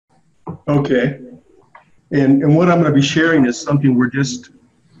Okay. And what I'm going to be sharing is something we're just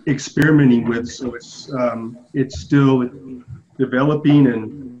experimenting with. So it's still developing,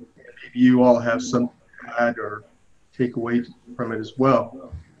 and maybe you all have something to add or take away from it as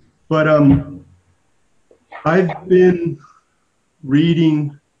well. But I've been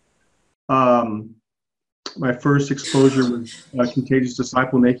reading. Um, my first exposure was Contagious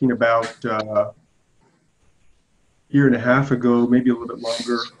Disciple Making about a year and a half ago, maybe a little bit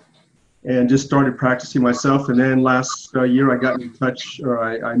longer, and just started practicing myself. And then last year I got in touch, or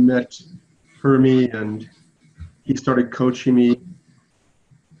I met Hermie, and he started coaching me.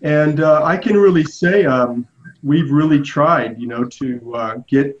 And I can really say we've really tried, to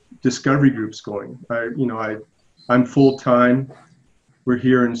get discovery groups going. I'm full time. We're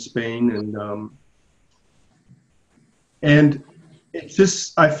here in Spain, and it's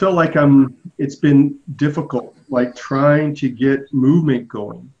just I feel like It's been difficult, like trying to get movement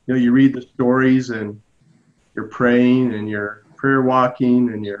going. You read the stories and you're praying and you're prayer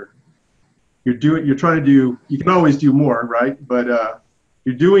walking and you're trying to do. You can always do more, right? But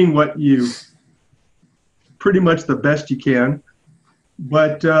you're doing what you pretty much the best you can.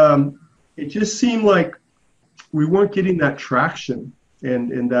 But it just seemed like we weren't getting that traction,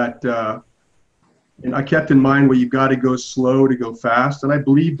 and I kept in mind, well, you've got to go slow to go fast, and I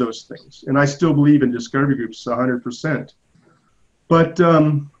believe those things, and I still believe in discovery groups 100%. But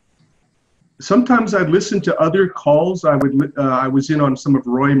sometimes I'd listen to other calls. I was in on some of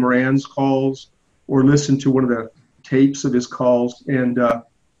Roy Moran's calls, or listen to one of the tapes of his calls, and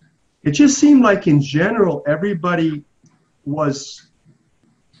it just seemed like in general everybody was,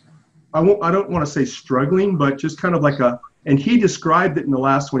 I don't want to say struggling, but just kind of like and he described it in the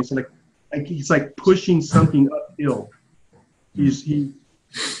last one. He said like he's like pushing something uphill. It's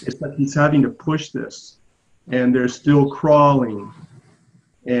like he's having to push this, and they're still crawling.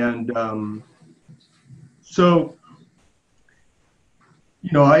 And so,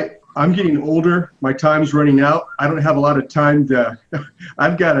 I'm getting older. My time's running out. I don't have a lot of time to.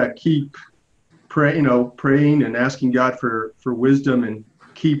 I've got to keep praying and asking God for wisdom, and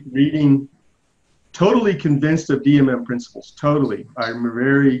keep reading. Totally convinced of DMM principles. Totally, I'm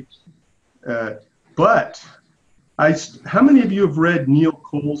very. But how many of you have read Neil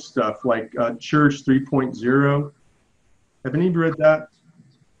Cole's stuff, like Church 3.0? Have any of you read that?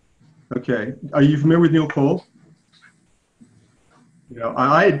 Okay. Are you familiar with Neil Cole?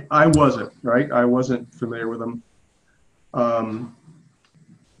 I wasn't, right? I wasn't familiar with him.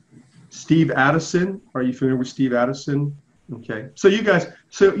 Steve Addison. Are you familiar with Steve Addison? Okay. So you guys,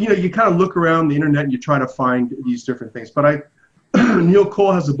 you kind of look around the internet and you try to find these different things. But Neil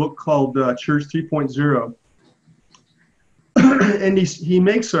Cole has a book called Church 3.0, and he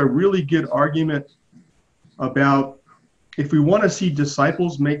makes a really good argument about if we want to see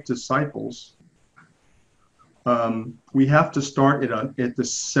disciples make disciples, we have to start at the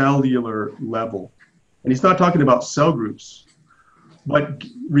cellular level. And he's not talking about cell groups, but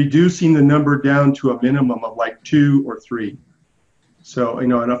reducing the number down to a minimum of like 2 or 3. So,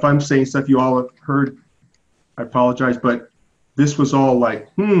 and if I'm saying stuff you all have heard, I apologize, but this was all like,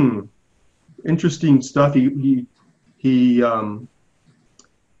 interesting stuff. And he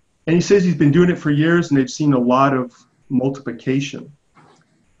says he's been doing it for years, and they've seen a lot of multiplication.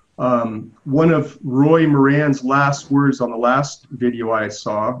 One of Roy Moran's last words on the last video I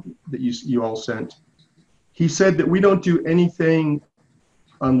saw that you all sent, he said that we don't do anything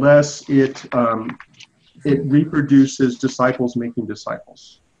unless it reproduces disciples making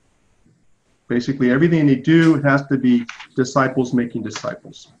disciples. Basically, everything they do has to be disciples making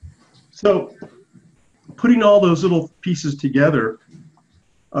disciples. So, putting all those little pieces together,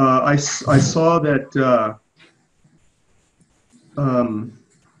 I saw that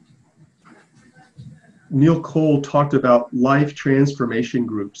Neil Cole talked about life transformation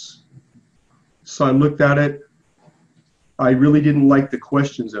groups. So I looked at it. I really didn't like the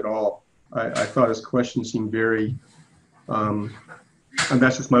questions at all. I thought his questions seemed very, and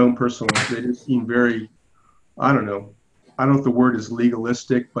that's just my own personal, they just seem very, I don't know if the word is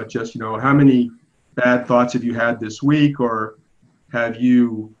legalistic, but just, how many bad thoughts have you had this week, or have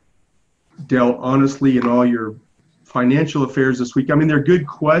you dealt honestly in all your financial affairs this week? I mean, they're good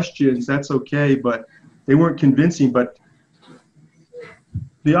questions, that's okay, but they weren't convincing. But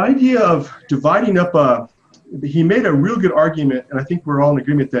the idea of dividing up he made a real good argument, and I think we're all in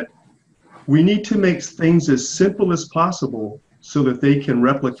agreement that we need to make things as simple as possible so that they can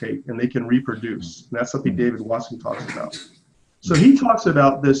replicate and they can reproduce. And that's something David Watson talks about. So he talks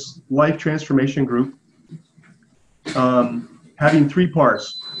about this life transformation group having 3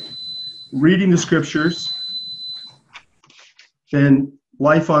 parts: reading the scriptures, then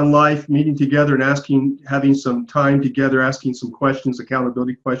life on life, meeting together and having some time together, asking some questions,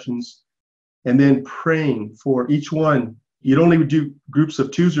 accountability questions, and then praying for each one. You'd only do groups of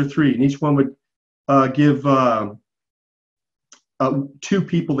 2s or 3, and each one would give 2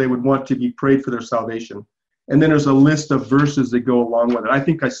 people they would want to be prayed for their salvation. And then there's a list of verses that go along with it. I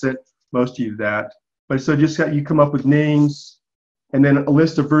think I sent most of you that. But so you come up with names and then a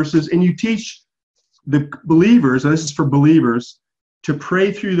list of verses, and you teach the believers, and this is for believers, to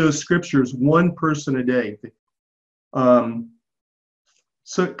pray through those scriptures, one person a day.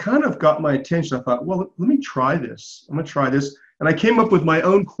 So it kind of got my attention. I thought, well, let me try this. I'm going to try this. And I came up with my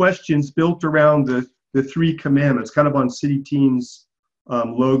own questions built around the 3 commandments, kind of on City Team's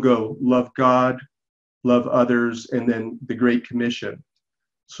logo: love God, love others, and then the Great Commission.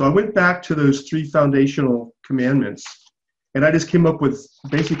 So I went back to those 3 foundational commandments, and I just came up with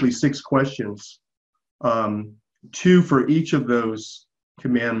basically 6 questions, 2 for each of those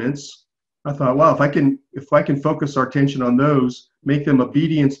commandments. I thought, wow, if I can focus our attention on those, make them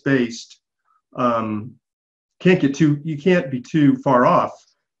obedience-based, you can't be too far off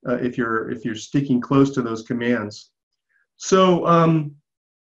if you're sticking close to those commands. So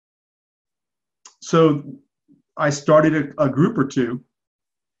so I started a group or 2,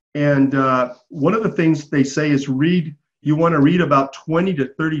 and one of the things they say is you want to read about 20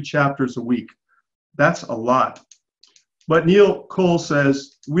 to 30 chapters a week. That's a lot. But Neil Cole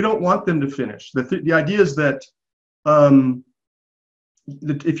says we don't want them to finish. The idea is that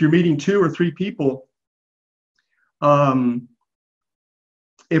if you're meeting 2 or 3 people,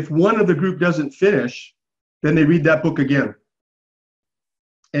 if one of the group doesn't finish, then they read that book again.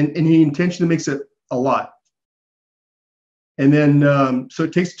 And he intentionally makes it a lot. And then, so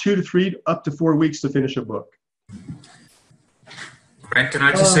it takes 2 to 3 up to 4 weeks to finish a book. Greg, can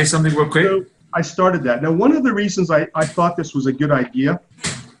I just say something real quick? So I started that. Now, one of the reasons I thought this was a good idea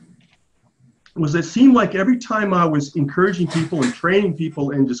was it seemed like every time I was encouraging people and training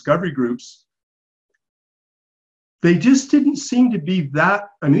people in discovery groups, they just didn't seem to be that.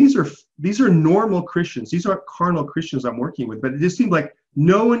 I mean, these are normal Christians. These aren't carnal Christians I'm working with, but it just seemed like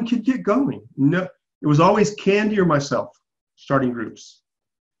no one could get going. No, it was always Candy or myself starting groups.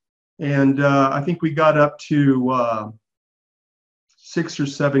 And I think we got up to 6 or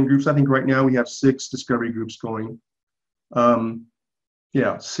 7 groups. I think right now we have 6 discovery groups going.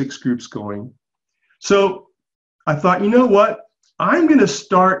 6 groups going. So I thought, you know what? I'm going to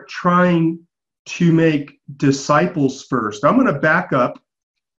start trying to make disciples first. I'm going to back up,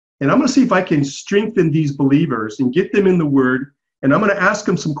 and I'm going to see if I can strengthen these believers and get them in the Word. And I'm going to ask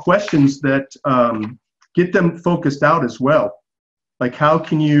them some questions that get them focused out as well. Like, how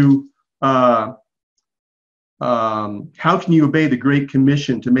can you obey the Great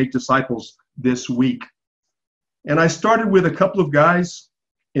Commission to make disciples this week? And I started with a couple of guys,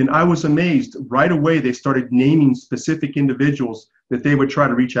 and I was amazed. Right away, they started naming specific individuals that they would try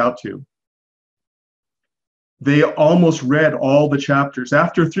to reach out to. They almost read all the chapters.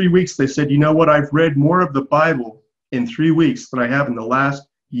 After 3 weeks, they said, you know what? I've read more of the Bible in 3 weeks than I have in the last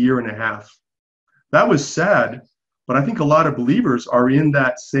year and a half. That was sad, but I think a lot of believers are in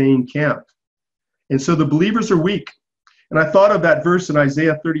that same camp. And so the believers are weak. And I thought of that verse in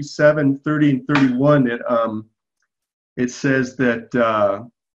Isaiah 37, 30, and 31 that it says that,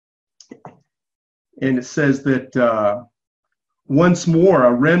 once more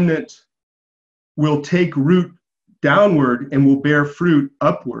a remnant will take root downward and will bear fruit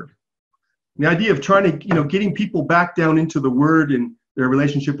upward. The idea of trying to, getting people back down into the Word and their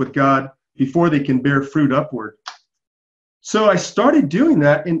relationship with God before they can bear fruit upward. So I started doing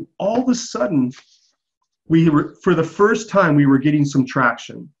that, and all of a sudden, for the first time, we were getting some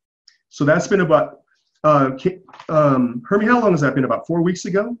traction. So that's been about, Hermie, how long has that been? About 4 weeks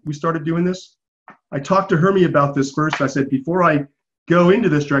ago, we started doing this. I talked to Hermie about this first. I said, before I go into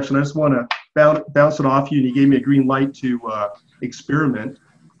this direction, I just want to bounce it off you, and he gave me a green light to experiment.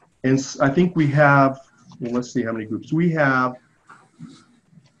 And I think we have, well, let's see how many groups. We have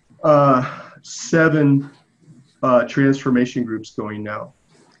 7 transformation groups going now.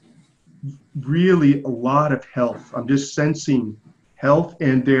 Really a lot of health. I'm just sensing health,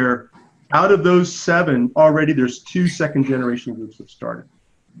 and out of those 7 already, there's 2 second generation groups that started.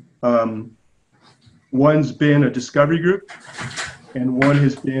 One's been a discovery group, and one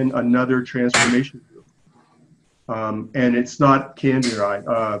has been another transformation group. And it's not Candy or I.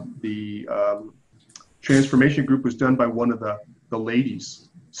 The transformation group was done by one of the ladies.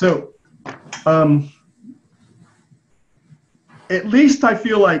 So at least I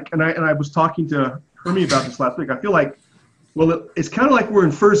feel like, and I was talking to Hermie about this last week, I feel like, well, it's kind of like we're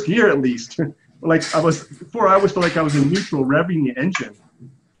in first gear at least. Like before I always felt like I was in neutral, revving the engine.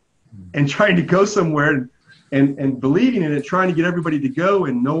 and trying to go somewhere and believing in it, trying to get everybody to go,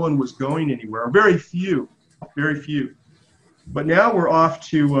 and no one was going anywhere, or very few. But now we're off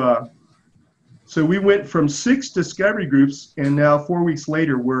to, so we went from 6 discovery groups, and now 4 weeks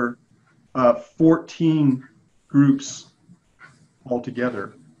later, we're 14 groups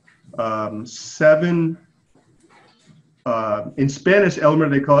altogether. 7, in Spanish, Elmer,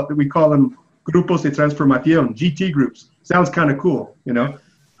 we call them grupos de transformación, GT groups. Sounds kind of cool, you know?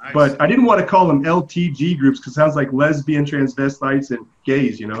 Nice. But I didn't want to call them LTG groups because it sounds like lesbian, transvestites, and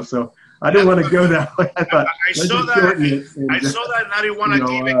gays, you know? So I didn't want to go that way. I thought, I saw that, and I didn't want to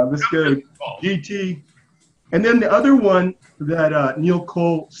keep it. Let's go GT. And then the other one that Neil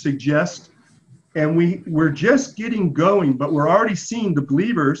Cole suggests, and we're just getting going, but we're already seeing the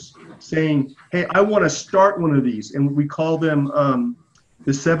believers saying, hey, I want to start one of these. And we call them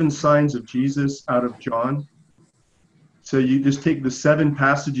the 7 signs of Jesus out of John. So you just take the 7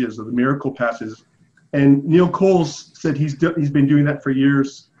 passages of the miracle passages. And Neil Cole said he's been doing that for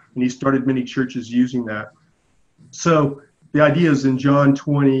years, and he started many churches using that. So the idea is in John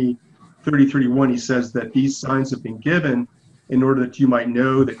 20:30-31, he says that these signs have been given in order that you might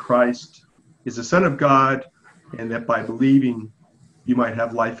know that Christ is the Son of God, and that by believing you might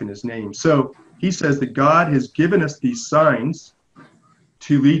have life in his name. So he says that God has given us these signs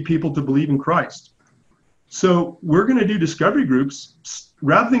to lead people to believe in Christ. So we're going to do discovery groups.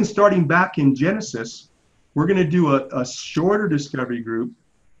 Rather than starting back in Genesis, we're going to do a shorter discovery group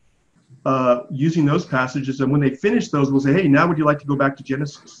using those passages. And when they finish those, we'll say, hey, now would you like to go back to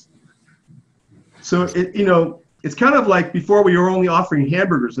Genesis? So, it's kind of like before we were only offering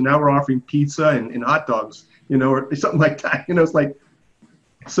hamburgers, and now we're offering pizza and hot dogs, or something like that. It's like,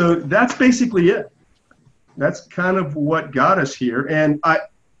 so that's basically it. That's kind of what got us here. And I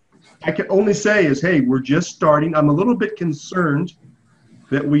can only say is, hey, we're just starting. I'm a little bit concerned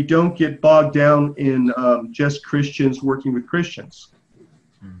that we don't get bogged down in just Christians working with Christians.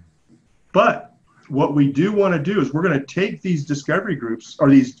 But what we do want to do is we're going to take these discovery groups or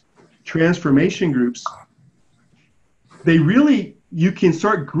these transformation groups. You can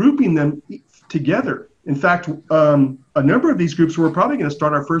start grouping them together. In fact, a number of these groups, we're probably going to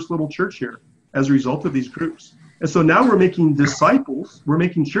start our first little church here as a result of these groups. And so now we're making disciples. We're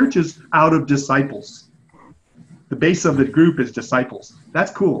making churches out of disciples. The base of the group is disciples.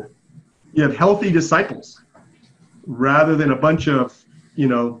 That's cool. You have healthy disciples rather than a bunch of,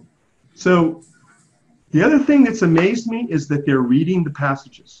 So the other thing that's amazed me is that they're reading the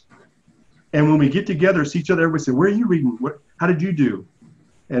passages. And when we get together, see each other, everybody say, where are you reading? How did you do?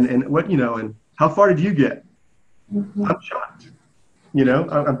 And what, and how far did you get? Mm-hmm. I'm shocked.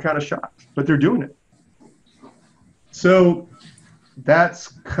 I'm kind of shocked, but they're doing it. So that's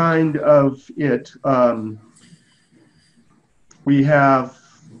kind of it. We have,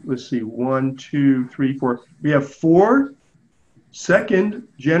 let's see, 1, 2, 3, 4. We have 4 second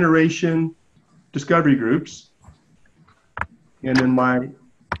generation discovery groups. And then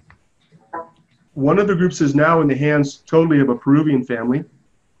one of the groups is now in the hands totally of a Peruvian family.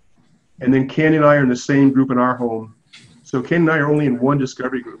 And then Ken and I are in the same group in our home. So Ken and I are only in one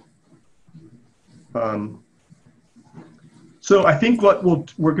discovery group. So I think what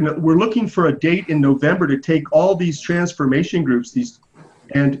we're looking for a date in November to take all these transformation groups,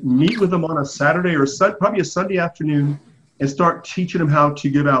 and meet with them on a Saturday or probably a Sunday afternoon, and start teaching them how to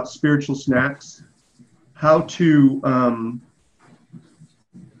give out spiritual snacks, how to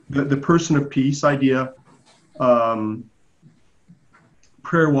the person of peace idea,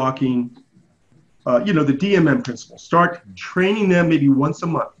 prayer walking, the DMM principle. Start training them maybe once a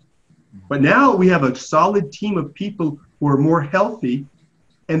month. But now we have a solid team of people who are more healthy,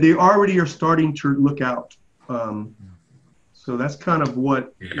 and they already are starting to look out. So that's kind of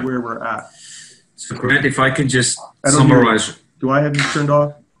where we're at. So Grant, if I can just summarize. Do I have you turned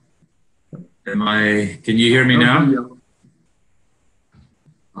off? Can you hear me now?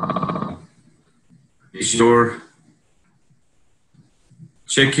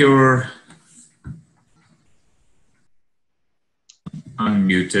 Check your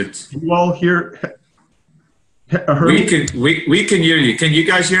unmuted. You all hear? We can hear you. Can you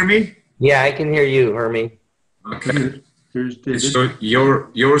guys hear me? Yeah, I can hear you, Hermie. Okay. So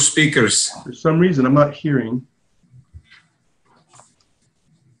your speakers. For some reason, I'm not hearing.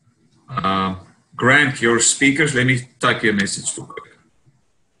 Grant, your speakers. Let me type you a message too quick.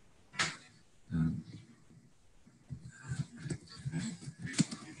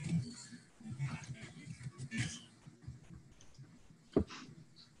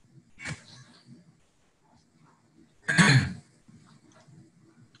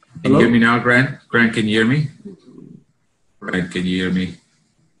 Can you hear me now, Grant? Grant, can you hear me? Grant, can you hear me?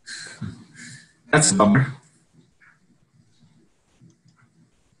 That's a bummer.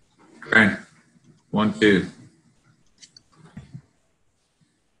 Grant, 1, 2.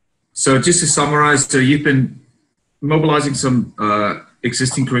 So just to summarize, so you've been mobilizing some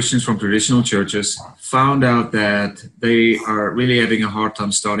existing Christians from traditional churches, found out that they are really having a hard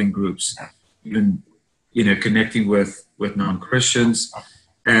time starting groups, even, connecting with non-Christians.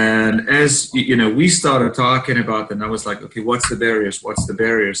 And as, we started talking about that, and I was like, okay, what's the barriers? What's the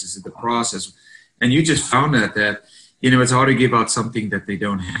barriers? Is it the process? And you just found out that, it's hard to give out something that they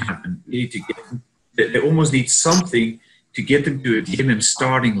don't have. And you need to get them, they almost need something to get them to a DMM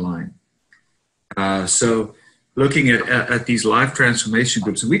starting line. So looking at these life transformation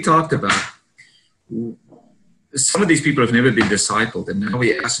groups, and we talked about some of these people have never been discipled, and now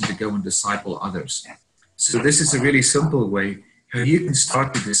we ask them to go and disciple others. So this is a really simple way how you can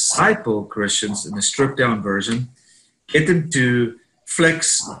start to disciple Christians in the stripped down version, get them to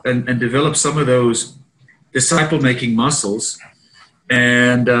flex and develop some of those disciple making muscles,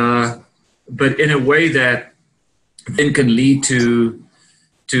 and but in a way that then can lead to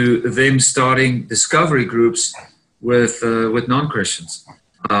them starting discovery groups with non-Christians.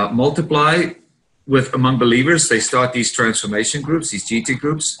 Multiply with among believers, they start these transformation groups, these GT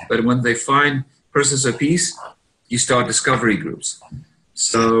groups, but when they find persons of peace, you start discovery groups.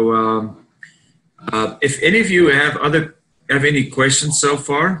 So if any of you have any questions so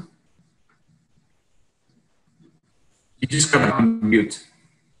far, you just got to unmute.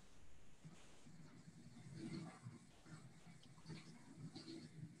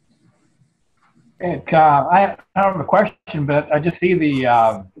 I don't have a question, but I just see the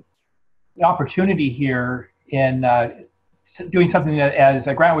opportunity here in doing something that, as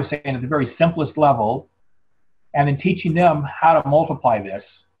Grant was saying, at the very simplest level, and then teaching them how to multiply this.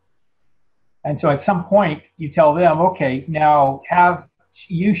 And so at some point, you tell them, okay, now have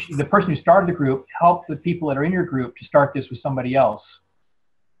you, the person who started the group, help the people that are in your group to start this with somebody else.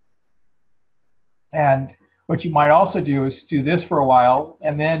 And what you might also do is do this for a while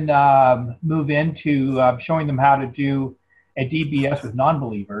and then move into showing them how to do a DBS with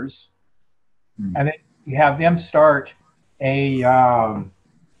non-believers. And then you have them start a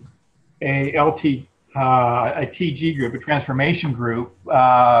TG group, a transformation group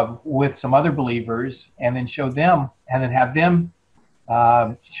with some other believers, and then show them, and then have them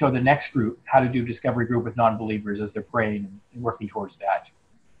show the next group how to do discovery group with non-believers as they're praying and working towards that.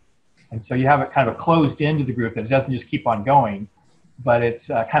 And so you have it kind of closed into the group that doesn't just keep on going, but it's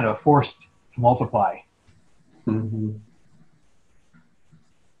kind of forced to multiply. Mm-hmm.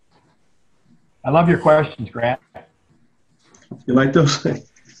 I love your questions, Grant. You like those? Yeah,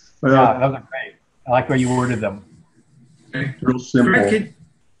 those are great. I like the way you worded them. Real simple.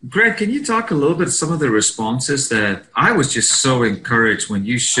 Greg, can you talk a little bit some of the responses that I was just so encouraged when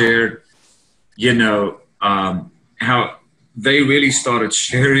you shared, how they really started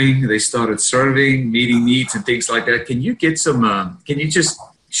sharing, they started serving, meeting needs and things like that. Can you get some, can you just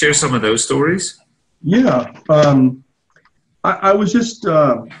share some of those stories? Yeah. I was just,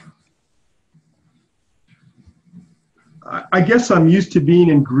 I guess I'm used to being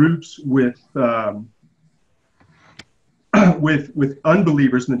in groups with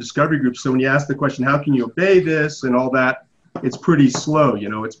unbelievers in the discovery group. So when you ask the question, how can you obey this and all that, it's pretty slow,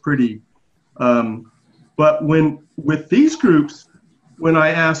 it's pretty, but with these groups, when I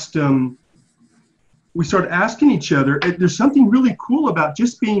asked, we started asking each other, there's something really cool about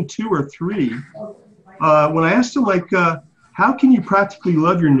just being 2 or 3. When I asked them, like, how can you practically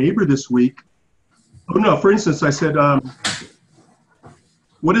love your neighbor this week? Oh, no, for instance, I said,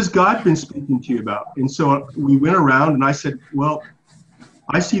 what has God been speaking to you about? And so we went around and I said, well,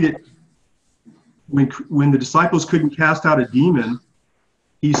 I see that when the disciples couldn't cast out a demon,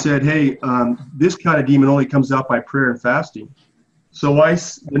 he said, hey, this kind of demon only comes out by prayer and fasting. So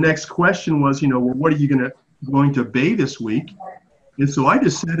the next question was, well, what are you going to obey this week? And so I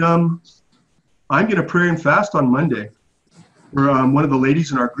just said, I'm going to pray and fast on Monday for one of the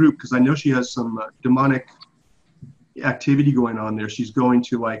ladies in our group, because I know she has some demonic activity going on there. She's going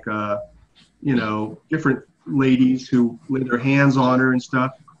to like, different ladies who lay their hands on her and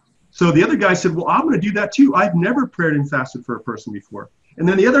stuff. So the other guy said, well, I'm going to do that too. I've never prayed and fasted for a person before. And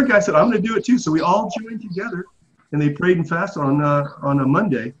then the other guy said, I'm going to do it too. So we all joined together and they prayed and fasted on a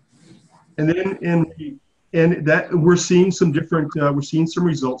Monday. And then and that we're seeing some different, we're seeing some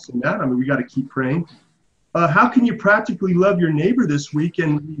results in that. I mean, we got to keep praying. How can you practically love your neighbor this week?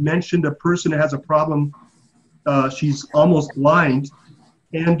 And we mentioned a person that has a problem. She's almost blind.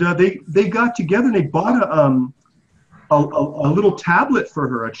 And they got together and they bought a little tablet for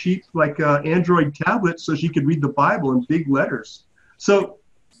her, a cheap like Android tablet, so she could read the Bible in big letters. So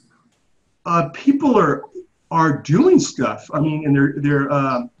people are doing stuff. I mean, and they're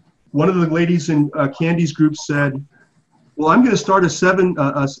one of the ladies in Candy's group said, well, I'm going to start a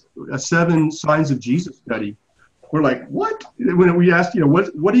seven signs of Jesus study. We're like, what? When we asked,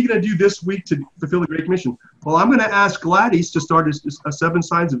 what are you going to do this week to fulfill the Great Commission? Well, I'm going to ask Gladys to start a seven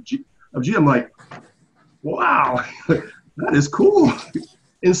signs of Jesus. I'm like, wow, that is cool.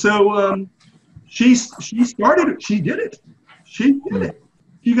 And so she started it. She did it. She did it.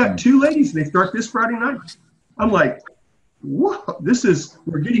 She got two ladies. They start this Friday night. I'm like, whoa,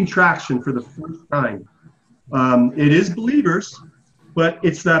 we're getting traction for the first time. It is believers, but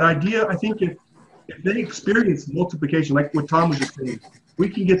it's that idea. I think if they experience multiplication, like what Tom was just saying, we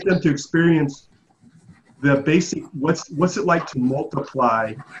can get them to experience the basic, what's it like to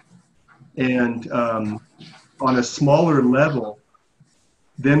multiply, and on a smaller level.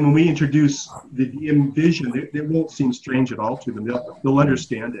 Then when we introduce the DM vision, it won't seem strange at all to them. They'll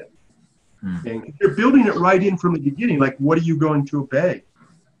understand it. And they're building it right in from the beginning. Like, what are you going to obey?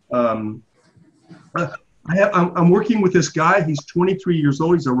 I'm working with this guy. He's 23 years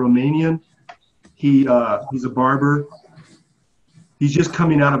old. He's a Romanian. He's a barber. He's just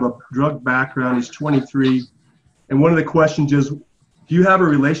coming out of a drug background. He's 23. And one of the questions is, do you have a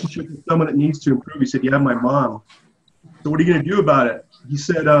relationship with someone that needs to improve? He said, yeah, my mom. So what are you going to do about it? He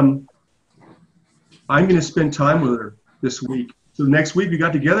said, I'm going to spend time with her this week. So next week we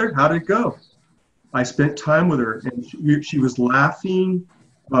got together. How did it go? I spent time with her, and she was laughing.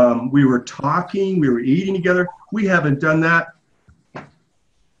 We were talking. We were eating together. We haven't done that. I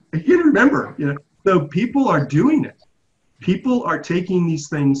can't remember. So people are doing it. People are taking these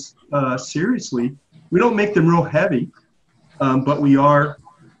things seriously. We don't make them real heavy, but we are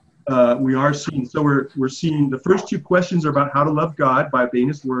seeing. So we're seeing the first two questions are about how to love God by obeying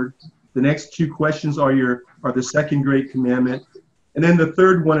His word. The next two questions are the second great commandment, and then the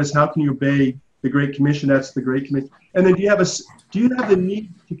third one is how can you obey the Great Commission? That's the Great Commission. And then do you have the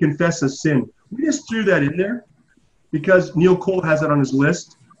need to confess a sin? We just threw that in there because Neil Cole has it on his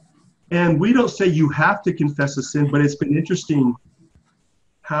list, and we don't say you have to confess a sin, but it's been interesting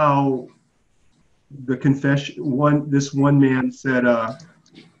how the confession. This one man said.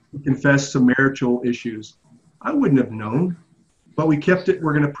 Confess some marital issues. I wouldn't have known, but we kept it.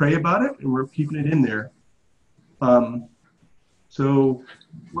 We're going to pray about it, and we're keeping it in there. So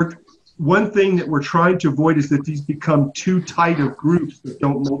one thing that we're trying to avoid is that these become too tight of groups that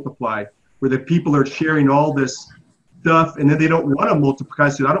don't multiply, where the people are sharing all this stuff, and then they don't want to multiply.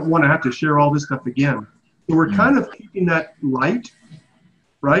 So I don't want to have to share all this stuff again. So we're kind of keeping that light,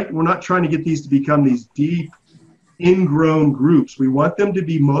 right? We're not trying to get these to become these deep, ingrown groups. We want them to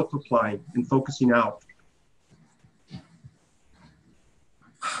be multiplying and focusing out.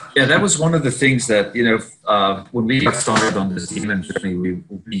 Yeah, that was one of the things that, when we got started on this DMM journey, we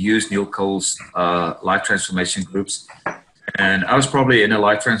used Neil Cole's life transformation groups. And I was probably in a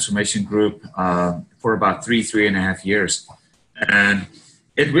life transformation group for about 3.5 years. And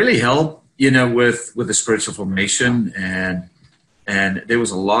it really helped, with the spiritual formation, and there was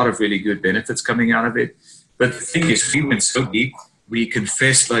a lot of really good benefits coming out of it. But the thing is, we went so deep, we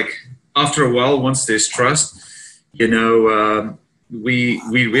confessed, like, after a while, once there's trust, we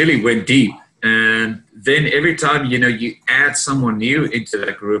really went deep. And then every time, you add someone new into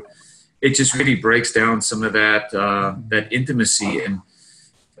that group, it just really breaks down some of that intimacy. And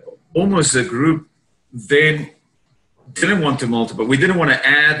almost the group then didn't want to multiply. We didn't want to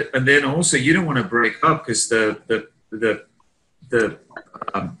add, and then also you don't want to break up, because the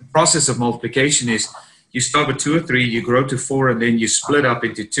process of multiplication is, you start with 2 or 3, you grow to 4, and then you split up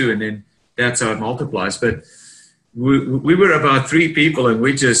into 2, and then that's how it multiplies. But we were about 3 people, and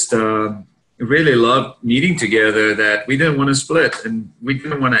we just really loved meeting together, that we didn't want to split, and we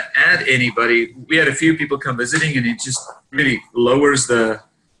didn't want to add anybody. We had a few people come visiting, and it just really lowers the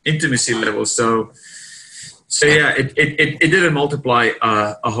intimacy level. So yeah, it didn't multiply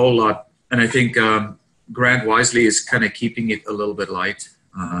a whole lot. And I think Grant wisely is kind of keeping it a little bit light.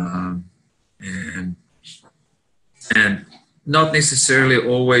 And not necessarily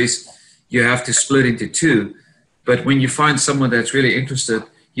always you have to split into 2, but when you find someone that's really interested,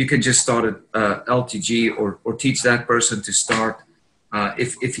 you can just start a LTG or teach that person to start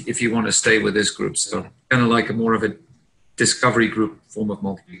if you want to stay with this group. So kind of like a more of a discovery group form of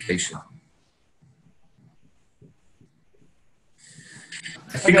multiplication.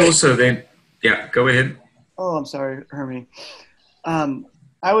 I think also then, yeah, go ahead. Oh, I'm sorry, Hermie.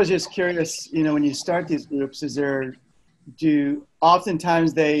 I was just curious, when you start these groups,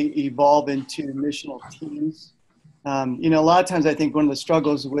 oftentimes they evolve into missional teams? A lot of times I think one of the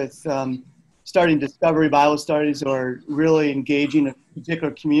struggles with starting discovery Bible studies or really engaging a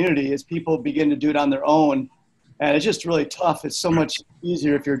particular community is people begin to do it on their own. And it's just really tough. It's so much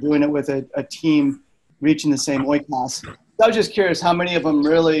easier if you're doing it with a team reaching the same oikos. So I was just curious how many of them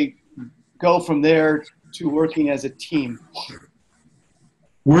really go from there to working as a team.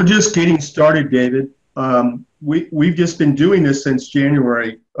 We're just getting started, David. We've just been doing this since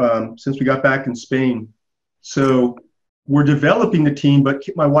January, since we got back in Spain. So we're developing the team, but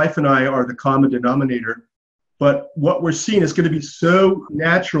my wife and I are the common denominator. But what we're seeing is going to be so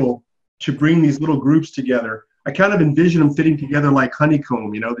natural to bring these little groups together. I kind of envision them fitting together like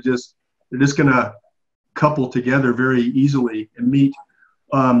honeycomb, they're just going to couple together very easily and meet.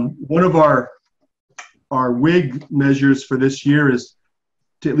 One of our WIG measures for this year is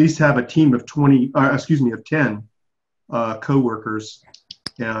to at least have a team of 10 co-workers.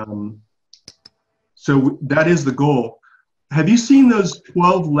 So that is the goal. Have you seen those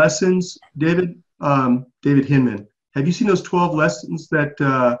 12 lessons, David? David Hinman. Have you seen those 12 lessons that,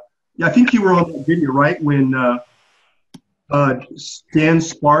 I think you were on that video, right? When Stan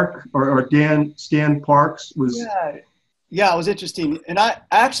Parks was. Yeah, it was interesting. And I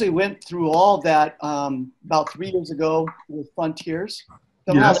actually went through all of that about 3 years ago with Frontiers.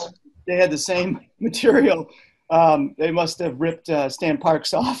 Somehow Yes. They had the same material. They must have ripped Stan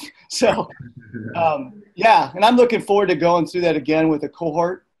Parks off. So, and I'm looking forward to going through that again with a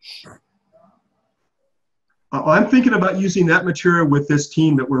cohort. I'm thinking about using that material with this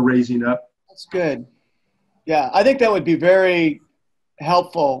team that we're raising up. That's good. Yeah, I think that would be very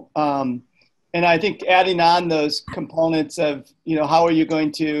helpful. And I think adding on those components of, how are you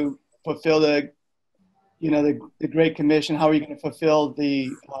going to fulfill the Great Commission? How are you going to fulfill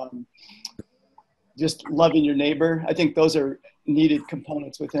the just loving your neighbor? I think those are needed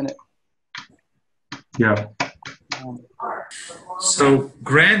components within it. Yeah. So,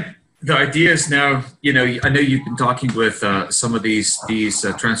 Grant, the idea is now, I know you've been talking with some of these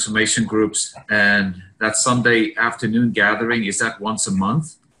transformation groups, and that Sunday afternoon gathering, is that once a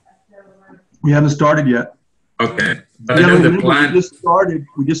month? We haven't started yet. Okay. But I know the plan.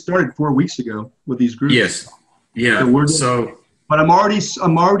 We just started 4 weeks ago with these groups. Yes. Yeah. But I'm already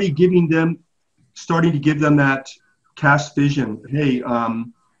starting to give them that cast vision. Hey, a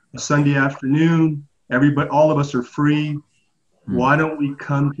Sunday afternoon, all of us are free. Why don't we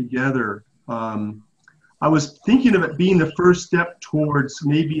come together? I was thinking of it being the first step towards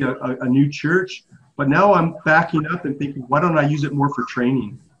maybe a new church, but now I'm backing up and thinking, why don't I use it more for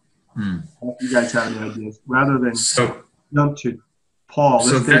training? If you guys have any ideas, rather than jump to Paul.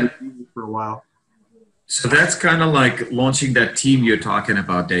 Let's stay with you for a while. So that's kind of like launching that team you're talking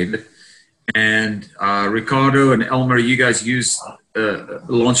about, David. And Ricardo and Elmer, you guys use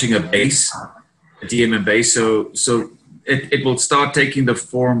launching a base, a DMM base. So it will start taking the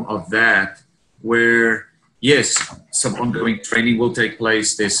form of that, where, yes, some ongoing training will take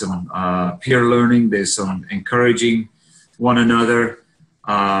place. There's some peer learning. There's some encouraging one another.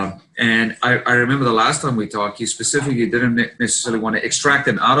 And I remember the last time we talked, you specifically didn't necessarily want to extract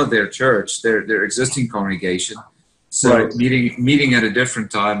them out of their church, their existing congregation. So right. meeting at a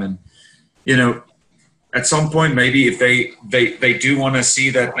different time. And, at some point, maybe if they do want to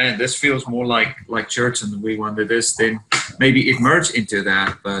see that, man, this feels more like church and we want to do this, then maybe it merge into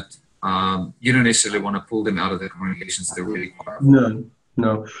that. But you don't necessarily want to pull them out of their congregations. They're really far.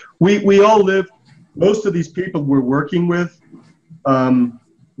 No. We all live, most of these people we're working with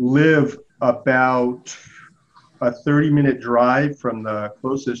live about a 30-minute drive from the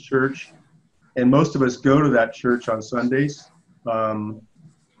closest church. And most of us go to that church on Sundays.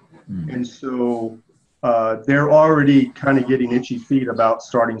 And so they're already kind of getting itchy feet about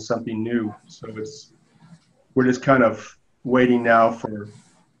starting something new. So we're just kind of waiting now for,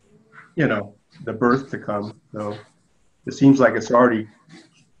 the birth to come. So it seems like it's already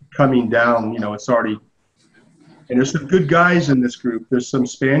coming down, it's already, and there's some good guys in this group. There's some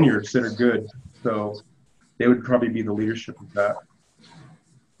Spaniards that are good. So they would probably be the leadership of that.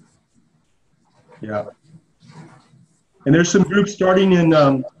 Yeah. And there's some groups starting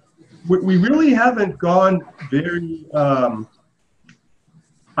in, we really haven't gone very, I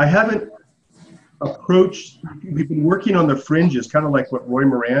haven't approached, we've been working on the fringes, kind of like what Roy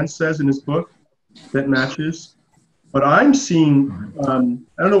Moran says in his book, that matches. But I'm seeing, I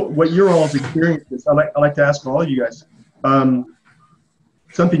don't know what your all's experience is. I like to ask all of you guys.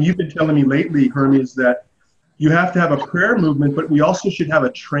 Something you've been telling me lately, Hermie, is that you have to have a prayer movement, but we also should have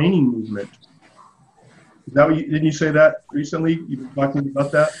a training movement. Is that what didn't you say that recently? You've been talking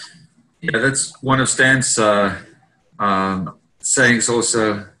about that? Yeah, that's one of Stan's sayings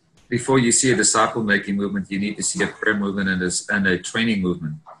also. Before you see a disciple-making movement, you need to see a prayer movement and a training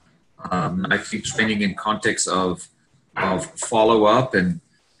movement. I think training in context of follow up and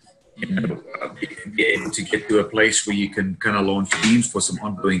be able to get to a place where you can kind of launch teams for some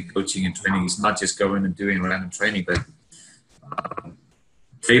ongoing coaching and training. It's not just going and doing random training, but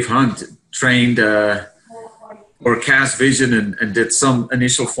Dave Hunt trained or cast vision and did some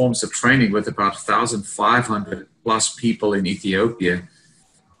initial forms of training with about 1,500 plus people in Ethiopia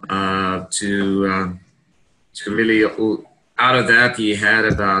to really, out of that, he had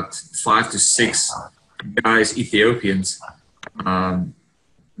about 5 to 6 guys, Ethiopians,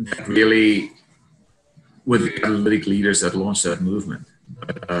 that really were the catalytic leaders that launched that movement.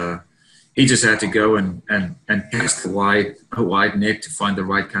 But, he just had to go and cast a wide net to find the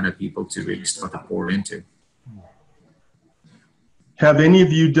right kind of people to really start to pour into. Have any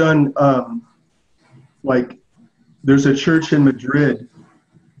of you done, like, there's a church in Madrid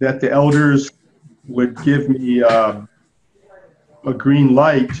that the elders would give me a green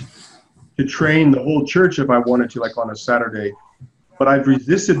light to train the whole church if I wanted to, like on a Saturday. But I've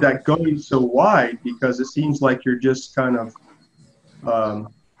resisted that going so wide because it seems like you're just kind of,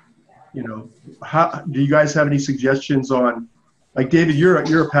 you know, how do you guys have any suggestions on, like David, you're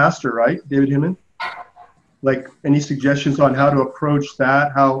a pastor, right? David Hinman? Like any suggestions on how to approach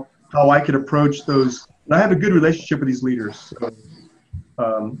that, how I could approach those? And I have a good relationship with these leaders. So,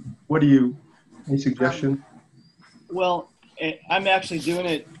 any suggestions? Well, I'm actually doing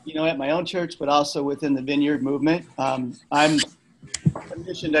it, you know, at my own church, but also within the Vineyard movement. I'm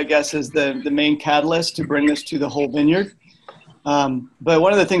commissioned, I guess, as the main catalyst to bring this to the whole Vineyard. But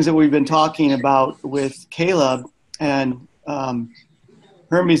one of the things that we've been talking about with Caleb, and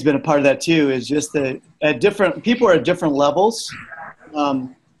Hermie's been a part of that too, is just that people are at different levels,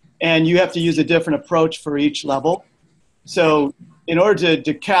 and you have to use a different approach for each level. So in order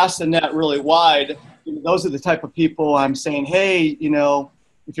to cast the net really wide, you know, those are the type of people I'm saying, hey, you know,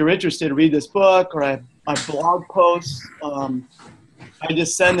 if you're interested, read this book, or I blog posts. I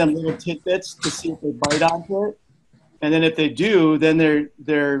just send them little tidbits to see if they bite onto it. And then if they do, then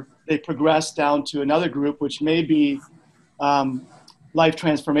they progress down to another group, which may be life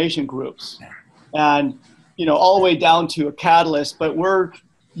transformation groups, and you know, all the way down to a catalyst. But we're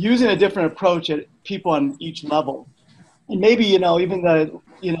using a different approach at people on each level, and maybe even the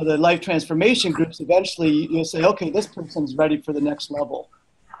life transformation groups. Eventually, you'll say, okay, this person's ready for the next level,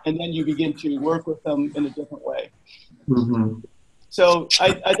 and then you begin to work with them in a different way. Mm-hmm. So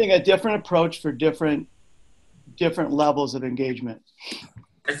I think a different approach for different levels of engagement.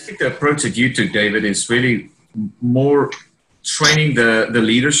 I think the approach that you took, David, is really more training the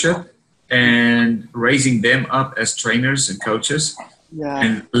leadership and raising them up as trainers and coaches,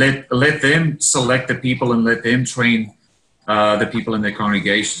 and let them select the people and let them train the people in their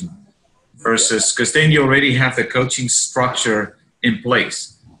congregation, versus, because then you already have the coaching structure in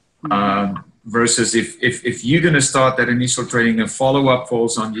place. Versus if you're going to start that initial training and follow-up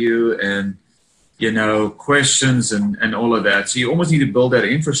falls on you, and questions and all of that. So you almost need to build that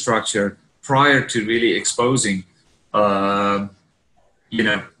infrastructure prior to really exposing, the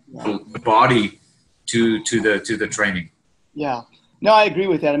body to the training. Yeah. No, I agree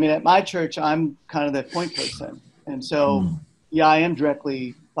with that. I mean, at my church, I'm kind of the point person. And so, I am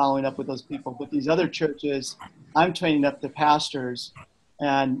directly following up with those people. But these other churches, I'm training up the pastors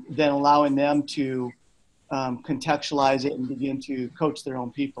and then allowing them to contextualize it and begin to coach their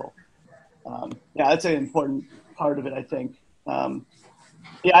own people. That's an important part of it, I think.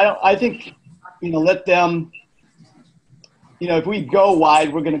 I think, let them, if we go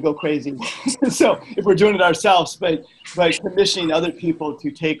wide, we're going to go crazy. So if we're doing it ourselves, but commissioning other people to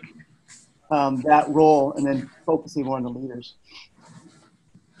take that role and then focusing more on the leaders.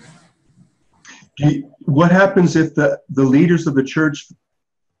 What happens if the leaders of the church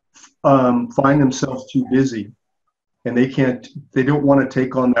find themselves too busy and they don't want to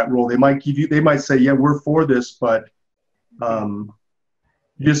take on that role? They might say, yeah, we're for this, but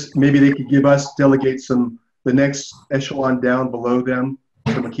just maybe they could delegate the next echelon down below them,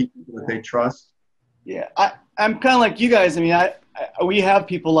 some key people that they trust. Yeah, I'm kind of like you guys. I mean, we have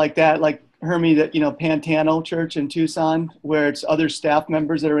people like that, like Hermie, that Pantano Church in Tucson, where it's other staff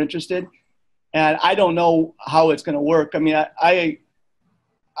members that are interested, and I don't know how it's going to work. I mean,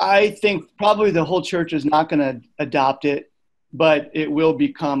 I think probably the whole church is not going to adopt it, but it will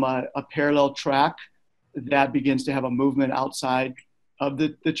become a parallel track that begins to have a movement outside of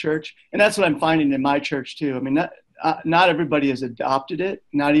the church. And that's what I'm finding in my church too. I mean, not everybody has adopted it,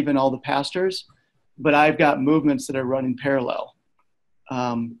 not even all the pastors, but I've got movements that are running parallel.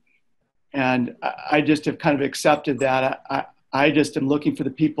 And I just have kind of accepted that. I just am looking for the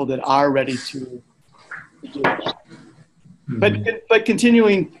people that are ready to do it. but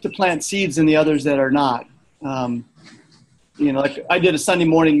continuing to plant seeds in the others that are not. Like I did a Sunday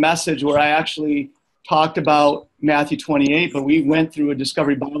morning message where I actually talked about Matthew 28, but we went through a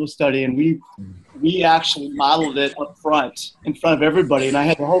Discovery Bible study, and we actually modeled it up front in front of everybody. And I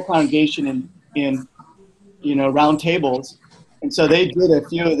had the whole congregation in round tables. And so they did a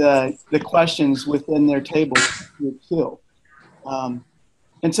few of the questions within their tables too.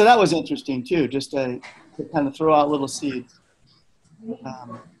 And so that was interesting too, just to kind of throw out little seeds.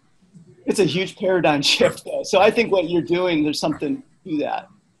 It's a huge paradigm shift though. So I think what you're doing, there's something to that.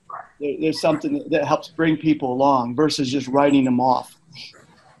 There's something that helps bring people along versus just writing them off.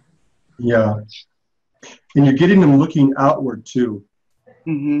 Yeah. And you're getting them looking outward too.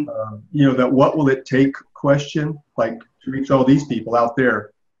 Mm-hmm. That what will it take question, like to reach all these people out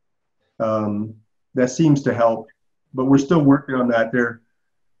there. That seems to help, but we're still working on that.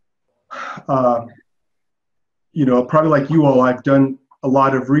 Probably like you all, I've done a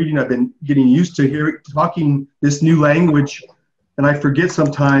lot of reading. I've been getting used to talking this new language, and I forget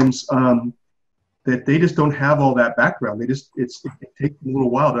sometimes that they just don't have all that background. It takes a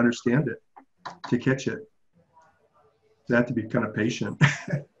little while to understand it, to catch it. They have to be kind of patient.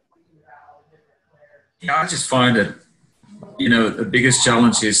 Yeah, I just find that, the biggest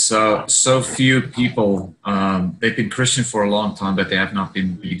challenge is so few people, they've been Christian for a long time, but they have not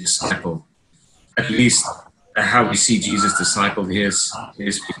been really discipled. At least how we see Jesus disciple his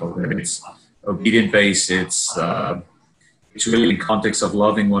people. It's obedient based. It's really in context of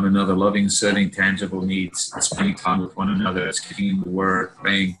loving one another, loving, serving tangible needs, spending time with one another, it's giving the word,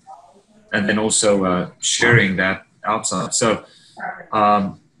 praying, and then also sharing that outside. So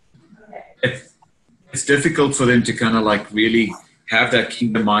it's difficult for them to kind of like really have that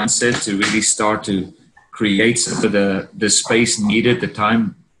kingdom mindset to really start to create some of the space needed, the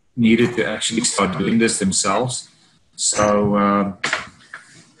time needed to actually start doing this themselves. So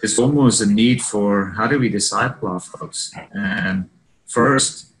there's almost a need for how do we disciple our folks? And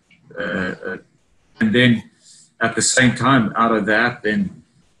first, and then at the same time, out of that, then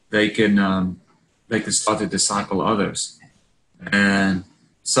they can start to disciple others. And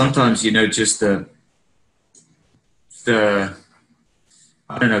sometimes, just the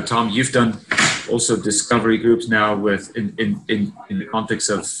I don't know, Tom, you've done also discovery groups now in the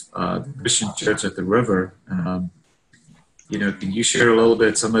context of the Christian Church at the River. Can you share a little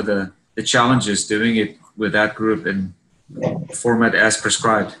bit some of the challenges doing it with that group in format as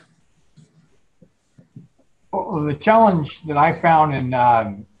prescribed? Well, the challenge that I found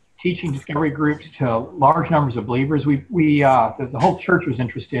in teaching discovery groups to large numbers of believers, the whole church was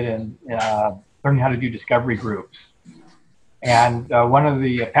interested in learning how to do discovery groups. And one of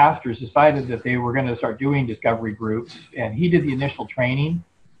the pastors decided that they were going to start doing discovery groups, and he did the initial training,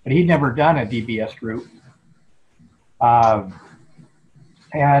 but he'd never done a DBS group. And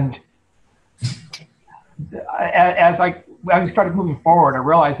as I started moving forward, I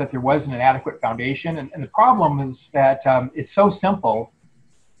realized that there wasn't an adequate foundation, and the problem is that it's so simple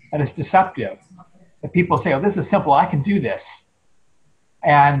and it's deceptive. That people say, "Oh, this is simple. I can do this,"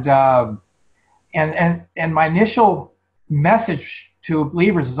 and my initial message to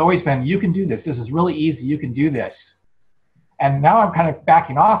believers has always been, you can do this. This is really easy. You can do this. And now I'm kind of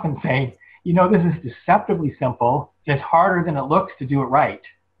backing off and saying, this is deceptively simple. It's harder than it looks to do it right.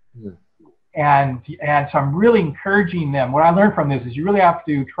 Mm. And so I'm really encouraging them. What I learned from this is you really have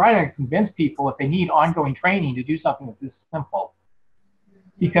to try to convince people if they need ongoing training to do something that's this simple.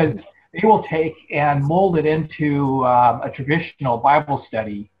 Because they will take and mold it into a traditional Bible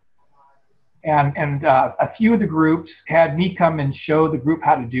study. And a few of the groups had me come and show the group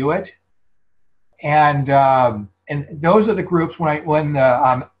how to do it. And those are the groups, when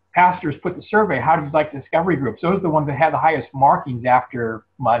the pastors put the survey, how do you like the discovery groups? Those are the ones that had the highest markings after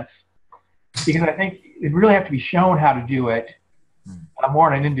months. Because I think they really have to be shown how to do it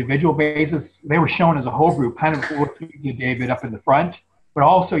more on an individual basis. They were shown as a whole group, kind of what you did, David, up in the front. But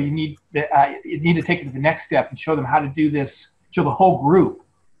also you need to take it to the next step and show them how to do this, show the whole group.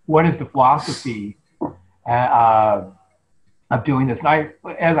 What is the philosophy of doing this? And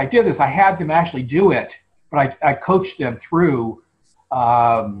as I did this, I had them actually do it, but I coached them through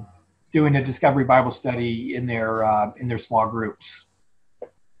doing a discovery Bible study in their small groups.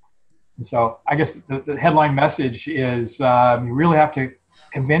 And so I guess the headline message is you really have to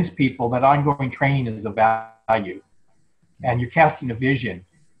convince people that ongoing training is of value, and you're casting a vision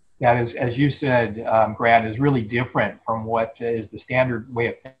that is, as you said, Grant, is really different from what is the standard way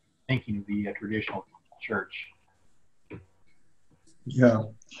of thinking of the traditional church. Yeah,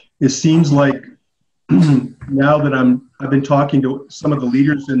 it seems like now that I've been talking to some of the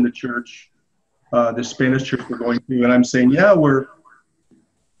leaders in the church, the Spanish church we're going to, and I'm saying, yeah, we're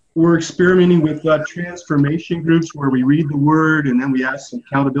experimenting with transformation groups where we read the word and then we ask some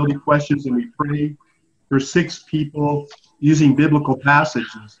accountability questions and we pray for 6 people using biblical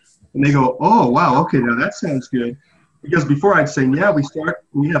passages. And they go, oh, wow, okay, now that sounds good. Because before I'd say, yeah,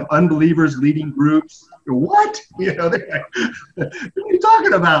 we have unbelievers leading groups. What? You know, they're like, what are you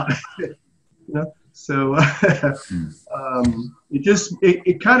talking about? You know, so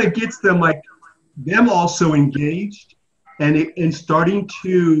it kind of gets them like them also engaged and starting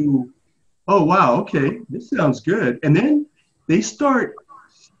to, oh, wow, okay, this sounds good. And then they start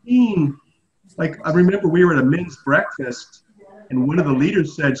seeing, like, I remember we were at a men's breakfast and one of the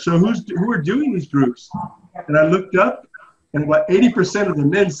leaders said, so who are doing these groups? And I looked up and about 80% of the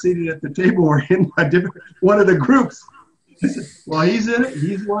men seated at the table were in one of the groups. I said, well, he's in it,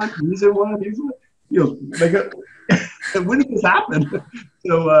 he's in one, he's in one. You know, like, when did this happen?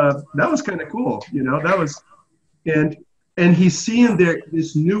 So that was kind of cool, you know, that was, and he's seeing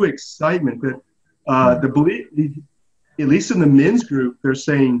this new excitement that at least in the men's group, they're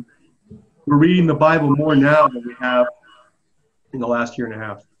saying we're reading the Bible more now than we have in the last year and a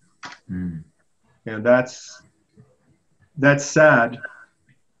half. And that's sad,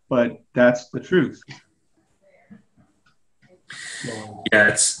 but that's the truth.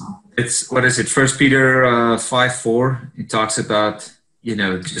 Yeah, it's what is it? 1 Peter 5:4. It talks about, you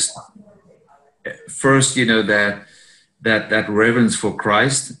know, just first, you know, that reverence for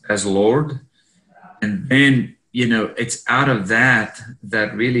Christ as Lord, and then, you know, it's out of that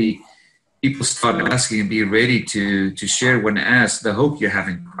really people start asking and be ready to share when asked the hope you have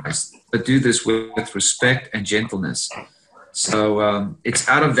in Christ, but do this with respect and gentleness. So it's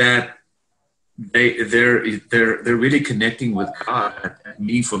out of that they're really connecting with God at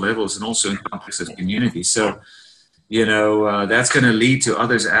meaningful levels and also in context of community. So, you know, that's going to lead to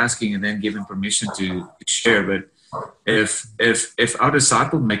others asking and then giving permission to share. But if our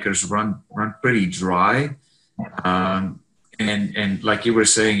disciple makers run pretty dry, and like you were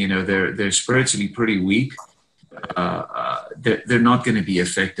saying, you know, they're spiritually pretty weak, they're not going to be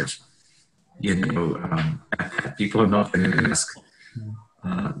effective. You know, people are not going to ask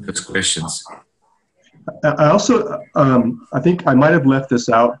those questions. I also, I think I might have left this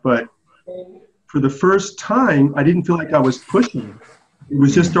out, but for the first time, I didn't feel like I was pushing. It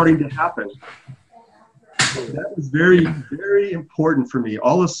was just starting to happen. So that was very, very important for me.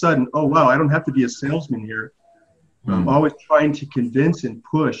 All of a sudden, oh, wow, I don't have to be a salesman here. I'm always trying to convince and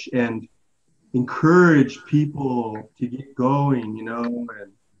push and encourage people to get going, you know,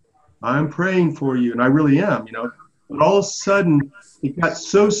 and I'm praying for you, and I really am, you know. But all of a sudden, it got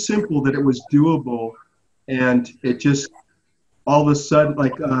so simple that it was doable, and it just, all of a sudden,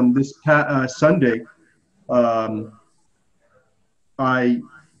 like this Sunday,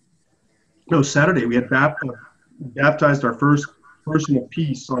 Saturday, we had baptized our first person of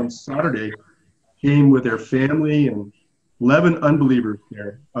peace on Saturday, came with their family and 11 unbelievers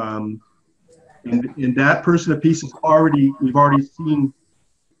there. And that person of peace we've already seen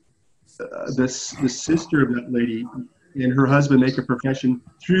the sister of that lady and her husband make a profession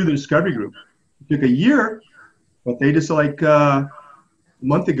through the discovery group. It took a year, but they just a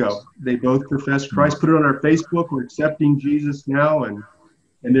month ago, they both professed Christ, put it on our Facebook. We're accepting Jesus now, and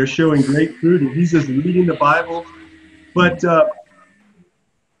they're showing great fruit. And he's just reading the Bible. But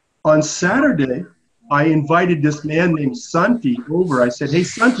on Saturday, I invited this man named Santi over. I said, hey,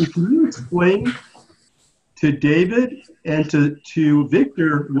 Santi, can you explain to David and to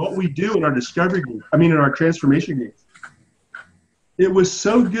Victor what we do in our discovery group, in our transformation groups? It was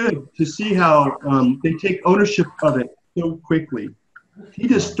so good to see how they take ownership of it so quickly. He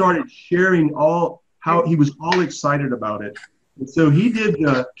just started sharing how he was all excited about it. And so he did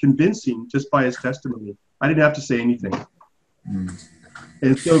the convincing just by his testimony. I didn't have to say anything.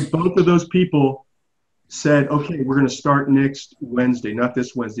 And so both of those people said, okay, we're going to start next Wednesday, not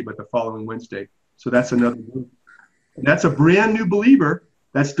this Wednesday, but the following Wednesday. So that's another group. And that's a brand new believer.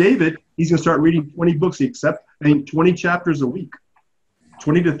 That's David. He's going to start reading 20 books, 20 chapters a week,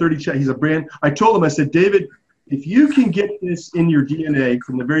 20 to 30 chapters. I told him, I said, David, if you can get this in your DNA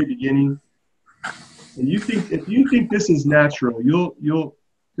from the very beginning, and if you think this is natural,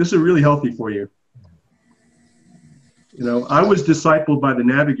 this is really healthy for you. You know, I was discipled by the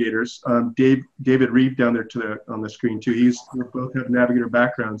navigators. David Reeve down there on the screen too. We both have navigator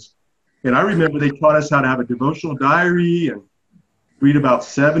backgrounds. And I remember they taught us how to have a devotional diary and read about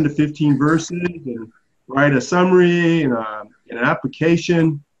 7 to 15 verses and write a summary and an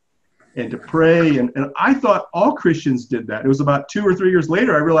application and to pray. And I thought all Christians did that. It was about 2 or 3 years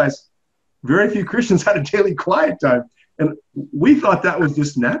later, I realized very few Christians had a daily quiet time. And we thought that was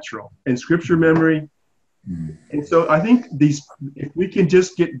just natural and scripture memory. And so I think if we can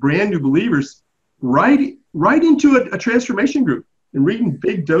just get brand new believers right into a transformation group and reading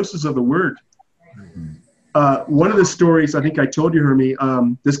big doses of the word. One of the stories I think I told you, Hermie,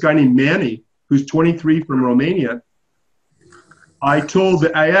 this guy named Manny, who's 23 from Romania. I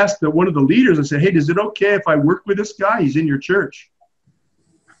asked one of the leaders, I said, hey, is it okay if I work with this guy? He's in your church.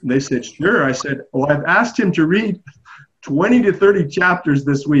 And they said, sure. I said, well, I've asked him to read 20 to 30 chapters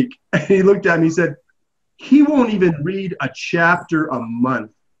this week. And he looked at me and said, he won't even read a chapter a month.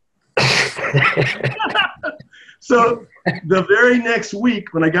 So the very next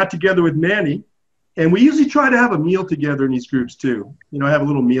week when I got together with Manny, and we usually try to have a meal together in these groups too. Have a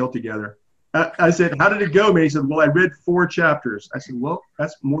little meal together. I said, how did it go, man? He said, well, I read 4 chapters. I said, well,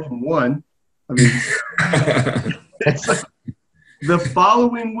 that's more than one. I mean, it's like the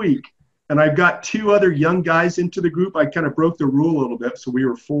following week, and I've got 2 other young guys into the group. I kind of broke the rule a little bit, so we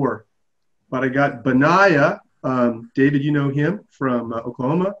were 4. But I got Benaiah, David, you know him from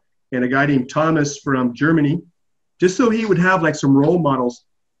Oklahoma, and a guy named Thomas from Germany, just so he would have like some role models.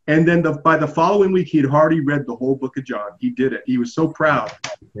 And then by the following week, he had already read the whole book of John. He did it. He was so proud.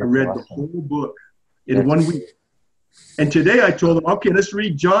 I read the whole book in 1 week. And today I told him, okay, let's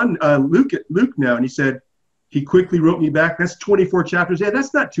read Luke now. And he quickly wrote me back, that's 24 chapters. Yeah,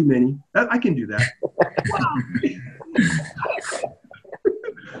 that's not too many. I can do that.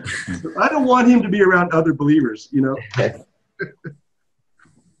 I don't want him to be around other believers,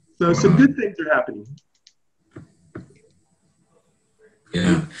 So some good things are happening.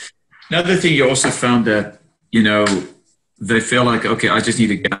 Yeah. Another thing you also found that, they feel like, okay, I just need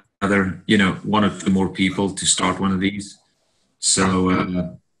to gather, 1 or 2 more people to start one of these.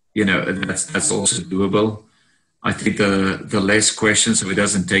 So, that's also doable. I think the less questions, so it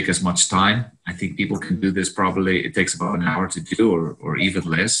doesn't take as much time. I think people can do this probably, it takes about an hour to do or even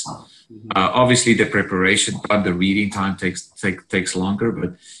less. Obviously the preparation time, the reading time takes longer,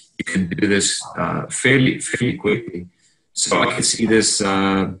 but you can do this fairly quickly. So I can see this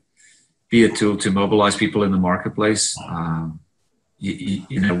be a tool to mobilize people in the marketplace,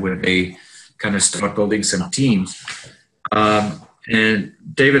 where they kind of start building some teams. And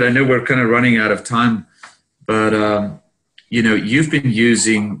David, I know we're kind of running out of time, but you've been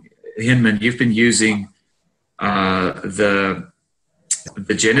using Hinman. You've been using the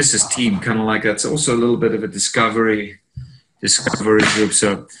Genesis team, kind of like that's also a little bit of a discovery group.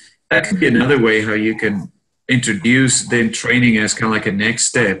 So that could be another way how you can introduce then training as kind of like a next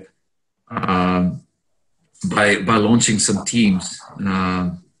step by launching some teams.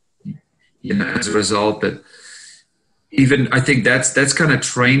 As a result, that even I think that's kind of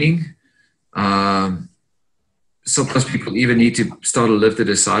training. Sometimes people even need to start to live the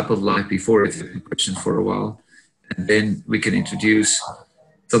disciple life before it's Christian for a while, and then we can introduce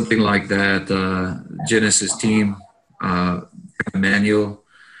something like that Genesis team manual,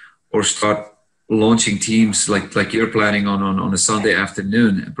 or start launching teams like you're planning on a Sunday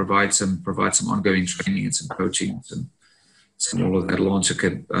afternoon, and provide some ongoing training and some coaching and some all of that launch a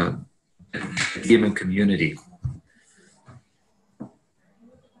DMM community.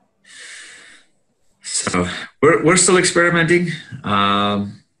 So we're still experimenting,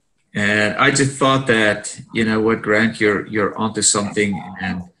 and I just thought that Grant, you're onto something,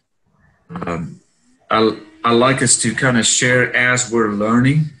 and I like us to kind of share as we're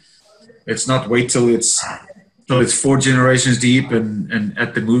learning. It's not wait till it's 4 generations deep and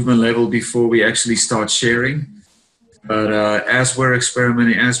at the movement level before we actually start sharing. But as we're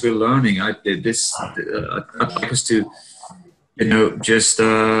experimenting, as we're learning, I'd like us to, just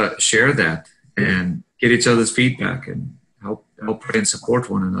share that and get each other's feedback and help pray and support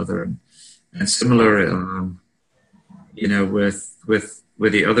one another. And similar,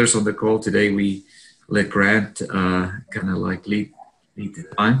 with the others on the call today, we let Grant kind of like lead the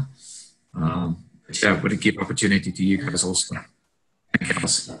time. But yeah, would give opportunity to you guys also.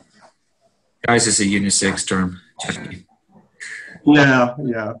 Guys. Guys is a unisex term, Jackie.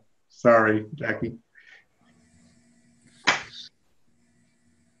 Yeah. Sorry, Jackie.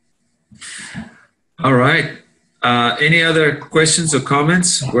 All right. Any other questions or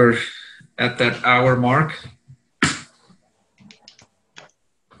comments? We're at that hour mark.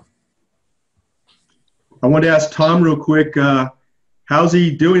 I want to ask Tom real quick, how's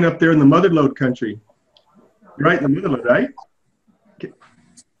he doing up there in the motherlode country? You're right in the motherlode, right?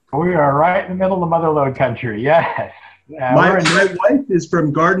 We are right in the middle of the motherlode country, yes. My wife is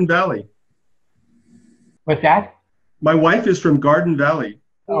from Garden Valley. What's that? My wife is from Garden Valley.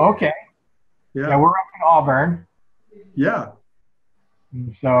 Oh, okay. Yeah, we're up in Auburn. Yeah.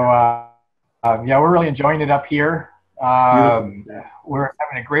 So, we're really enjoying it up here. We're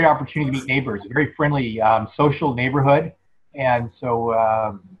having a great opportunity to meet neighbors, a very friendly, social neighborhood. And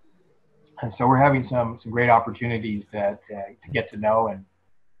so we're having some great opportunities to get to know and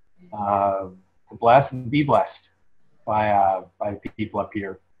to bless and be blessed by people up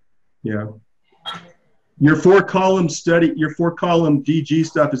here. Yeah. Your 4-column study, your 4-column DG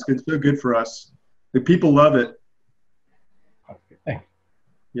stuff has been so good for us. The people love it. Thanks.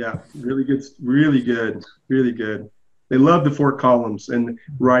 Yeah, really good, really good, really good. They love the 4 columns and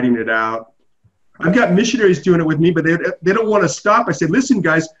writing it out. I've got missionaries doing it with me, but they don't want to stop. I said, listen,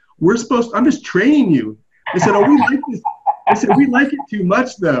 guys, I'm just training you. They said, oh, we like this. I said, we like it too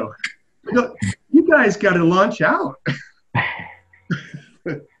much, though. You guys got to launch out.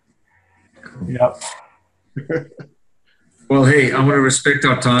 Yep. Well, hey, I want to respect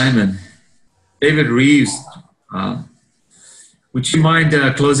our time. And David Reeves, would you mind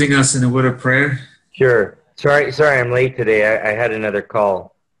closing us in a word of prayer? Sure. Sorry, I'm late today. I had another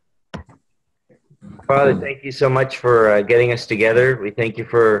call. Father, thank you so much for getting us together. We thank you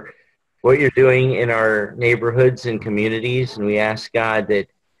for what you're doing in our neighborhoods and communities. And we ask, God, that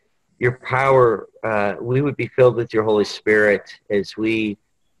your power, we would be filled with your Holy Spirit as we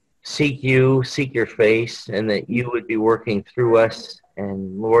seek you, seek your face, and that you would be working through us.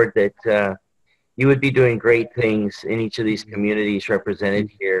 And Lord, that you would be doing great things in each of these communities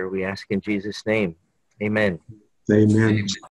represented here. We ask in Jesus' name. Amen. Amen.